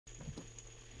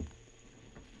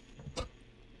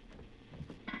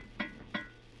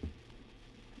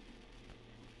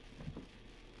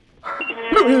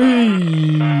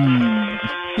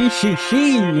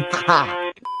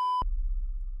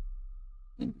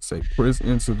Say press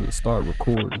into the start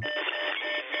recording.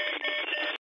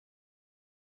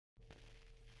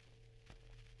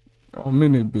 Oh,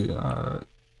 minute bit. Alright.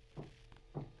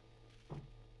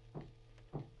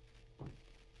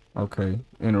 Okay.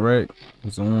 Interact.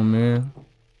 Zoom in.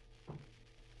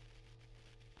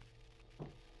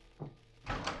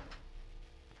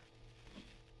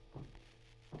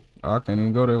 I can't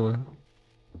even go that way.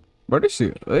 Bro, this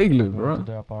shit ugly, bro. To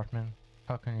the apartment.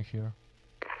 How can you hear?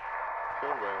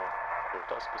 Farewell. Your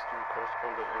task is to record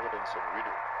all the evidence on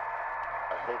video.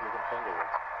 I hope you can handle it.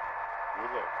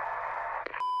 Good luck.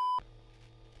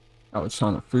 I was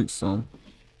trying to fix something.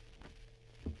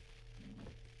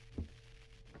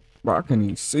 Bro, I can't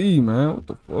even see, man. What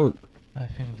the fuck? I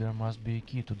think there must be a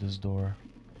key to this door.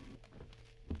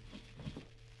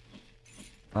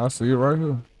 I see it right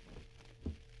here.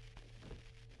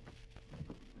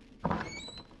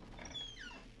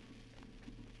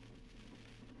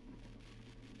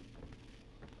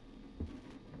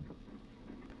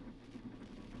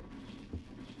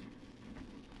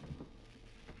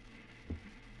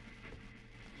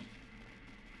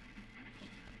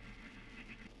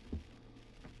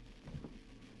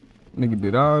 Nigga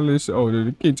did all this shit. Oh,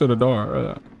 the key to the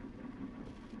door.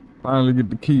 Finally get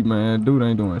the key, man. Dude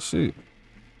ain't doing shit.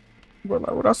 But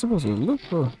like, what I supposed to look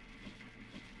for?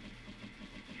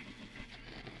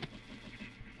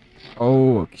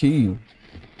 Oh, a key.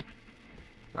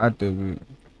 I did it.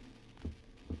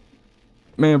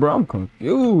 Man, bro, I'm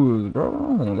confused,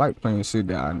 bro. I don't like playing shit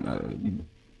that you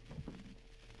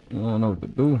don't know what to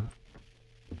do.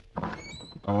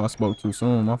 Oh, I spoke too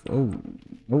soon. Oh,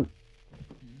 nope.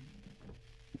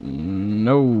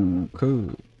 No,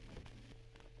 cool.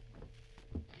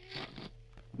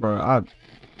 Bro, I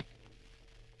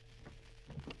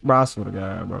swear to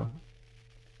God, bro.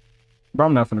 Bro,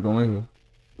 I'm not finna go in here.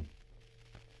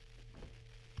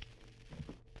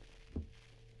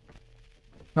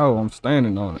 Oh, I'm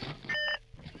standing on it.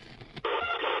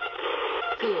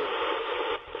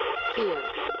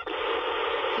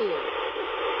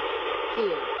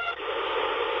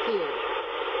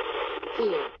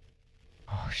 Here.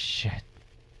 Oh shit.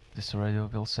 This radio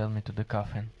will send me to the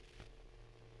coffin.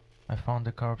 I found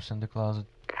the corpse in the closet.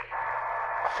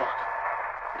 Fuck.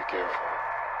 Be careful.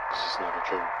 This is not a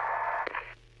joke.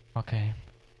 Okay.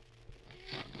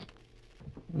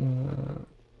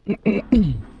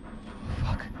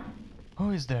 Fuck.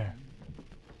 Who is there?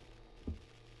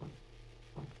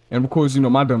 And of course, you know,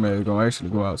 my dumb ass gonna actually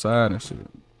go outside and shit.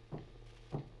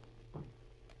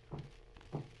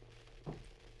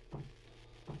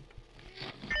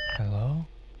 Hello?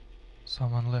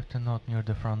 Someone left a note near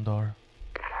the front door.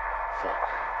 Fuck.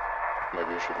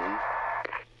 Maybe you should leave?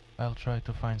 I'll try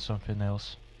to find something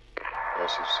else.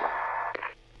 As you say.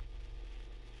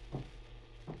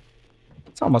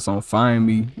 Talking about something find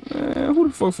me. Man, who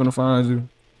the fuck finna find you?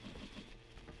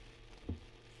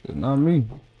 It's not me.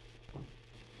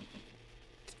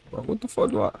 Bro, what the fuck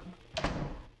do I?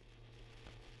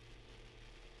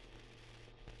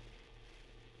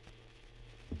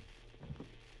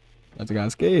 I just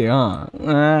got scared, huh?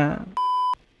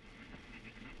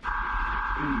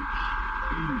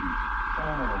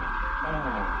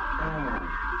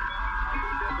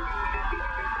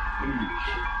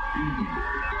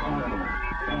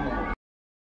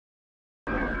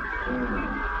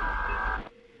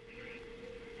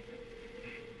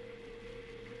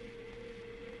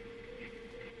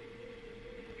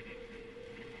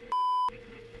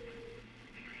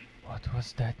 What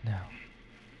was that now?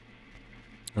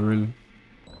 Really?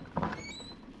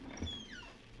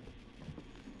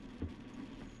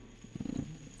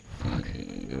 Fuck.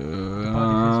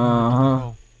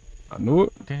 I knew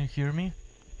it. Can you hear me?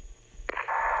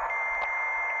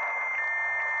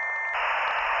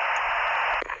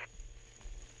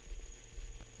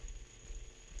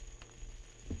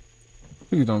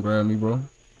 Please don't grab me, bro.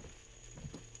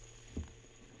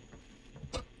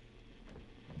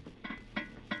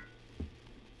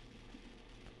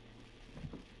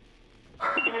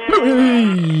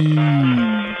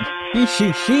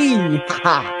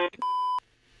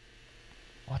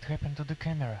 What happened to the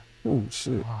camera? Oh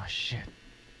shit. Oh shit.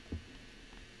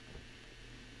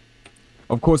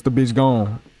 Of course the bitch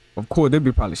gone. Of course they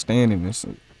be probably standing and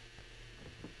shit.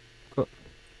 Let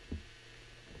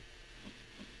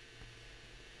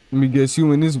me guess,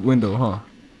 you in this window, huh?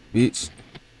 Bitch.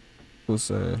 So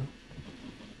sad.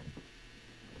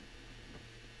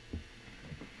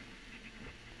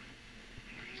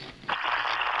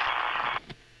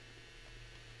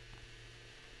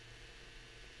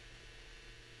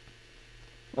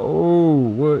 Oh,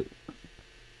 what?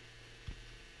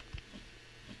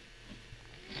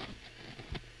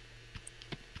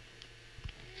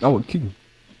 Oh, a key.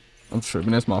 I'm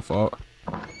tripping. That's my fault.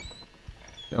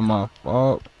 That's my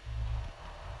fault.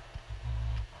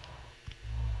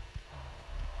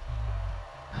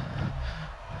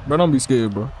 Bro, don't be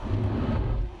scared, bro.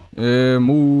 Yeah,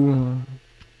 move.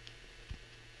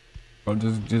 Bro,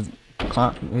 just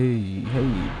climb.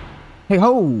 Hey,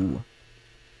 ho.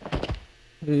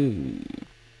 Hey.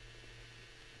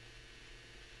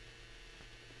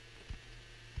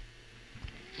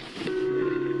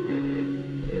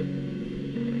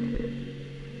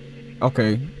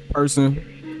 Okay,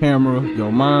 person, camera,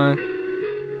 your mind.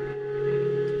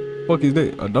 Fuck is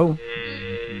that? A door?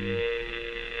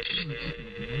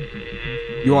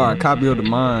 You are a copy of the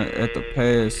mind at the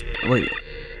past. Wait,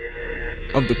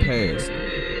 of the past.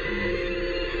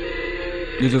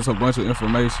 You're just a bunch of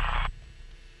information.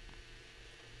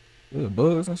 Yeah,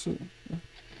 bugs and shit.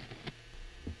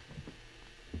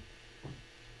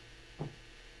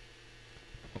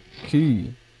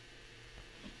 Key.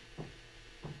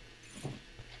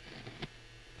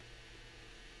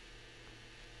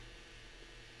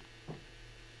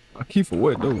 A key for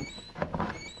what, though?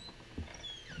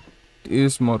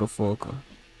 This motherfucker.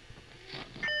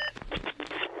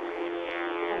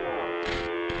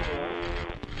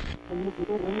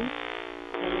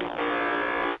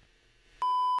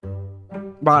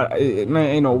 But man,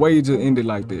 ain't no way to end it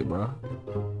like that, bro.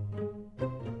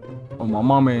 Oh, my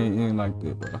mama ain't end like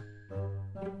that, bro.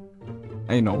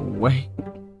 Ain't no way.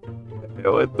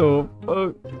 What the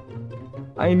fuck?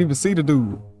 I ain't even see the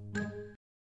dude.